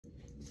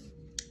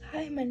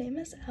Hi, my name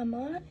is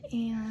Emma,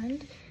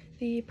 and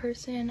the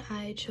person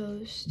I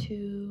chose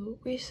to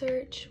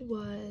research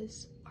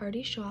was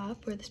Artie Shaw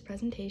for this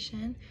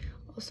presentation,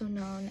 also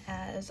known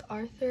as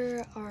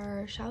Arthur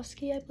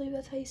Arshowski, I believe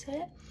that's how you say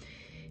it.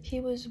 He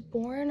was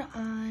born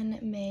on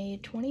May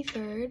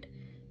 23rd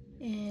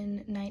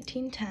in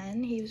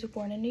 1910. He was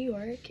born in New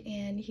York,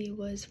 and he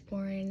was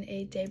born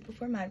a day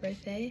before my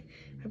birthday.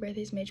 My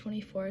birthday is May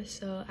 24th,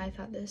 so I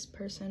thought this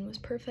person was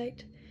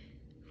perfect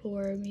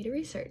for me to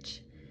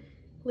research.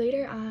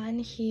 Later on,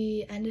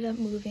 he ended up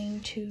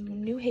moving to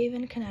New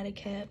Haven,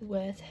 Connecticut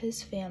with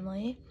his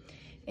family,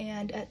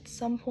 and at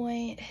some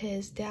point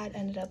his dad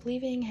ended up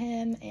leaving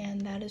him,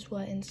 and that is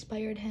what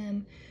inspired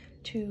him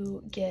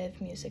to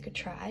give music a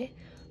try.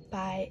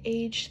 By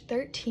age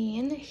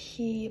 13,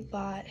 he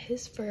bought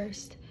his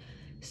first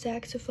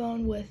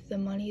saxophone with the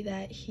money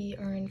that he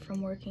earned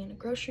from working in a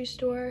grocery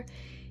store,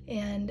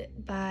 and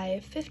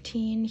by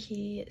 15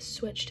 he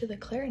switched to the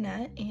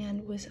clarinet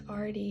and was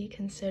already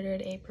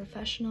considered a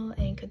professional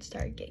and could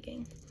start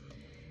gigging.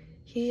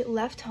 He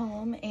left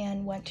home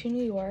and went to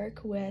New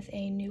York with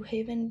a New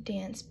Haven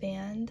dance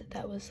band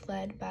that was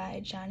led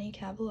by Johnny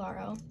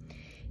Cavallaro,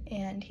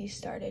 and he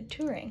started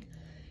touring.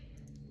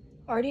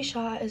 Artie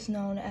Shaw is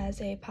known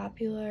as a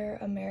popular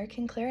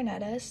American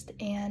clarinetist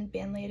and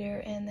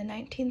bandleader in the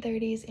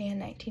 1930s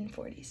and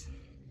 1940s.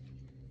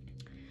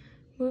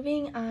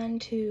 Moving on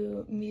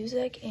to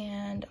music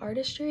and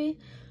artistry,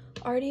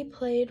 Artie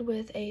played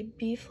with a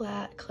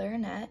B-flat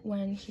clarinet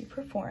when he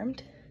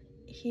performed.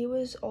 He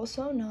was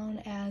also known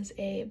as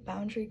a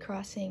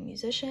boundary-crossing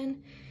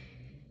musician.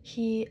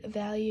 He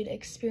valued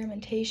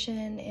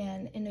experimentation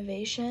and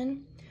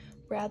innovation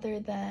rather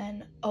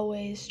than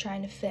always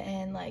trying to fit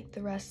in like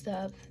the rest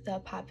of the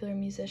popular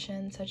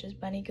musicians such as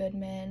Benny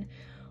Goodman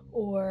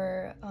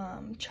or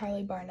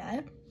Charlie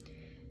Barnett.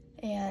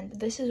 And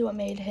this is what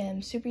made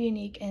him super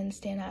unique and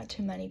stand out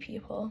to many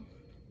people.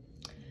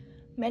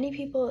 Many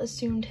people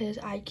assumed his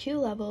IQ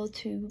level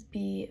to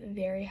be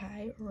very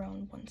high,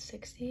 around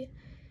 160,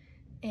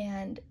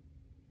 and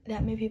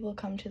that made people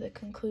come to the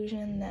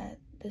conclusion that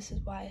this is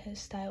why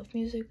his style of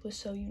music was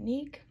so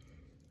unique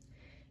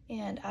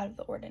and out of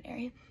the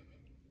ordinary.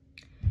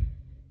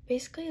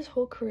 Basically, his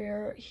whole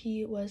career,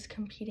 he was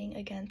competing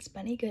against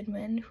Benny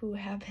Goodman, who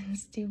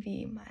happens to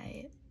be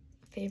my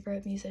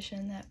favorite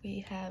musician that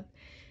we have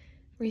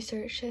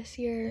researched this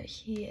year.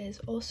 He is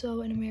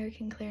also an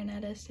American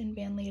clarinetist and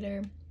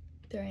bandleader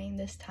during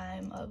this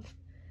time of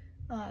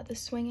the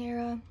swing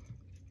era.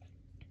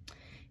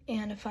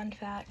 And a fun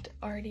fact,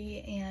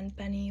 Artie and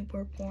Benny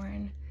were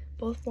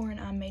both born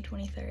on May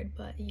 23rd,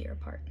 but a year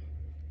apart.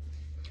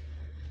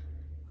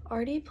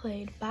 Artie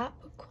played bop,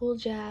 cool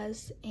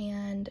jazz,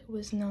 and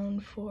was known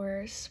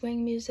for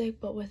swing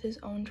music, but with his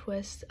own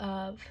twist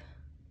of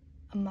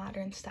a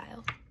modern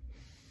style.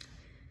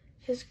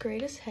 His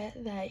greatest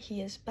hit that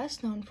he is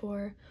best known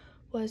for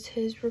was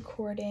his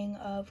recording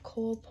of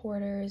Cole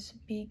Porter's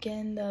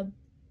Begin the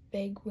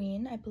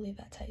Beguine, I believe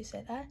that's how you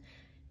say that,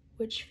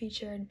 which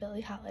featured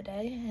Billie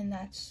Holiday, and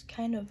that's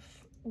kind of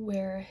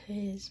where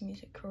his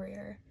music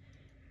career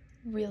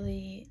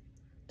really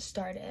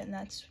started, and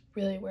that's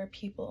really where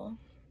people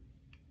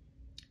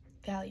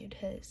valued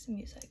his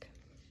music.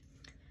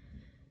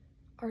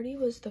 Artie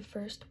was the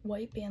first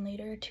white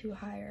bandleader to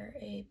hire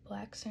a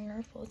black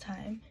singer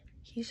full-time.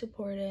 He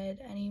supported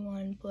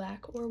anyone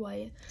black or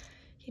white.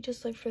 He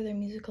just looked for their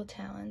musical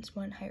talents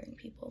when hiring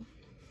people.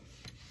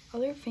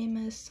 Other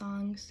famous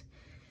songs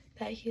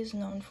that he is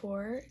known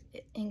for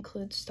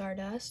include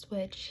Stardust,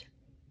 which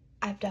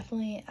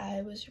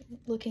I was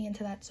looking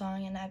into that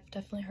song and I've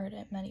definitely heard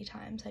it many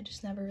times. I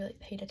just never really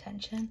paid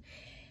attention.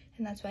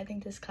 And that's why I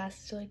think this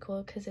class is really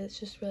cool, because it's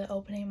just really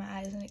opening my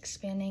eyes and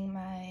expanding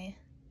my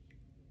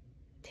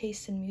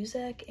taste in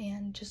music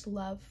and just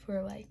love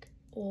for like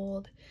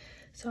old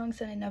songs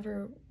that I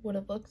never would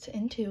have looked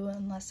into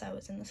unless I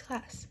was in this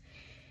class.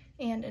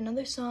 And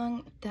another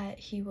song that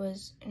he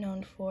was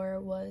known for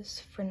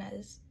was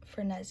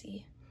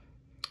Frenesi.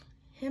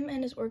 Him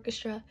and his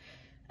orchestra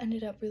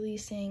ended up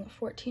releasing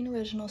 14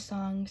 original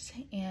songs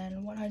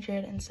and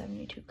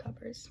 172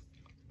 covers.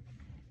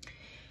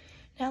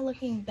 Now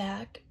looking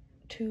back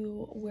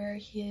to where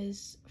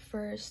his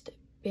first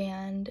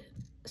band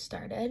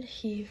started,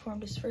 he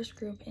formed his first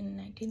group in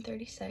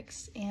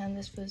 1936, and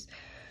this was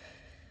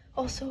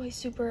also a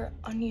super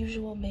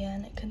unusual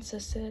band. It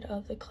consisted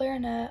of the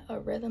clarinet, a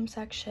rhythm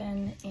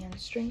section, and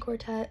string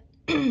quartet,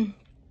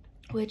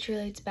 which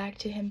relates back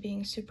to him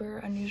being super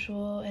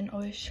unusual and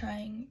always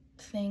trying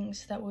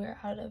things that were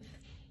out of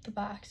the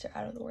box or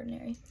out of the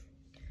ordinary.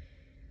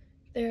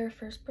 Their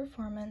first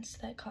performance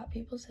that caught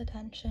people's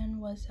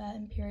attention was at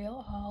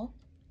Imperial Hall,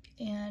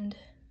 and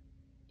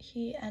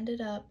he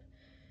ended up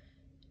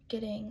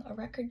getting a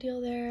record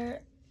deal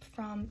there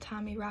from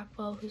Tommy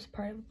Rockwell, who's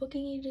part of a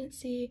booking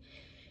agency.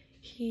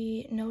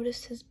 He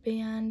noticed his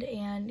band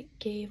and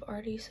gave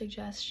Artie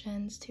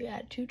suggestions to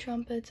add 2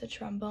 trumpets, a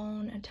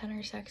trombone, a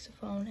tenor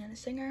saxophone, and a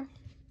singer.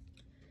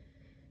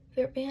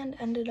 Their band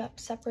ended up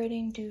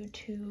separating due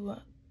to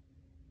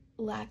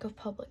lack of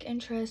public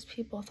interest.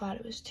 People thought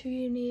it was too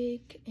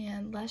unique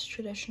and less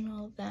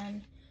traditional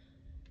than,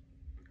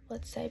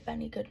 let's say,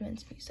 Benny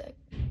Goodman's music.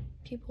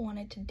 People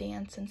wanted to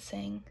dance and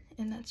sing,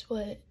 and that's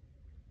what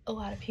a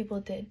lot of people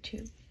did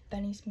to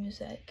Benny's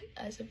music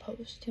as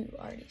opposed to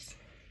Artie's.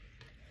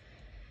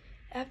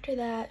 After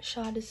that,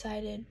 Shaw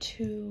decided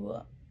to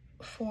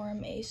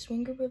form a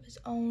swing group of his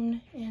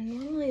own, and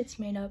normally it's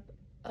made up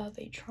of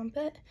a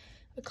trumpet,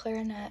 a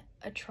clarinet,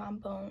 a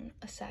trombone,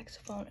 a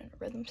saxophone, and a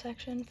rhythm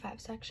section, 5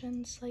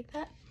 sections like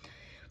that.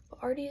 But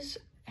Artie's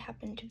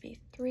happened to be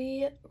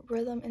 3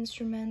 rhythm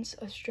instruments,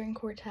 a string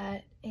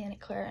quartet, and a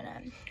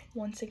clarinet.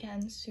 Once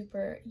again,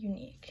 super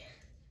unique.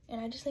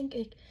 And I just think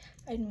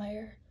I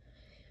admire,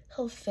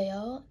 he'll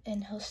fail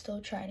and he'll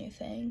still try new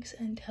things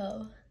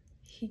until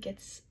he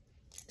gets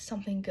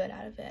something good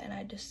out of it, and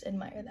I just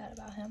admire that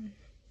about him.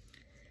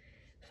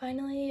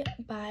 Finally,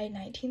 by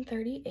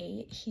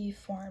 1938, he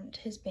formed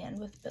his band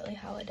with Billie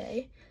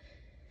Holiday,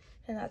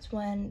 and that's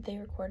when they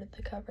recorded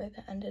the cover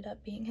that ended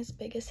up being his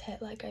biggest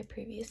hit, like I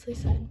previously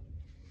said.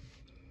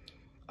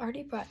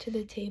 Artie brought to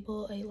the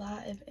table a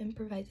lot of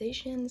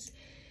improvisations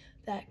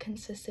that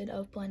consisted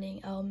of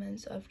blending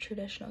elements of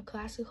traditional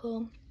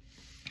classical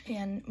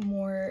and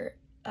more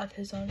of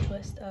his own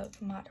twist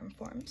of modern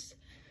forms.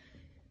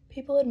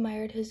 People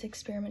admired his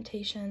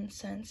experimentation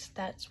since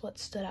that's what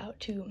stood out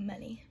to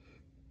many.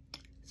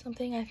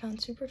 Something I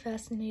found super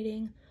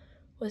fascinating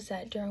was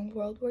that during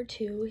World War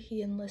II,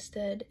 he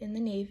enlisted in the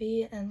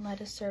Navy and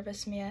led a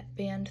service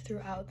band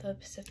throughout the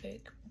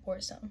Pacific War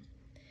Zone.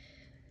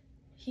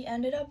 He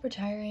ended up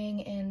retiring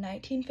in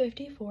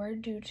 1954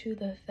 due to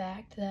the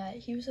fact that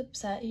he was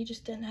upset he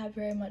just didn't have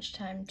very much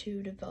time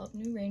to develop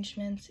new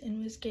arrangements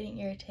and was getting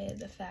irritated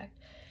the fact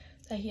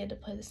that he had to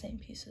play the same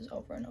pieces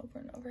over and over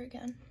and over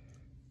again.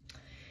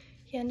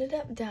 He ended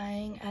up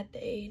dying at the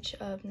age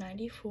of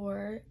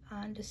 94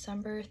 on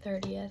December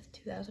 30th,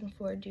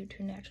 2004 due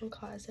to natural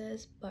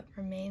causes, but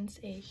remains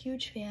a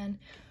huge fan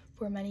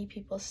for many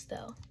people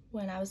still.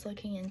 When I was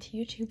looking into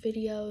YouTube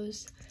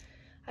videos,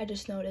 I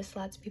just noticed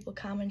lots of people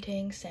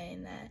commenting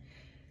saying that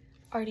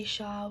Artie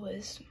Shaw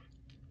was,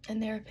 in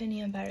their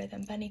opinion, better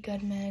than Benny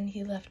Goodman.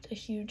 He left a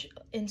huge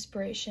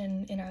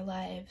inspiration in our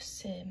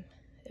lives.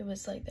 It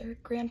was like their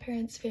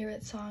grandparents'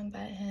 favorite song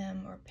by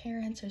him, or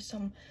parents, or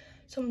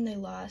someone they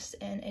lost,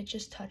 and it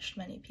just touched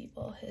many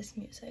people, his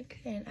music,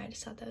 and I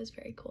just thought that was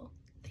very cool.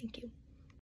 Thank you.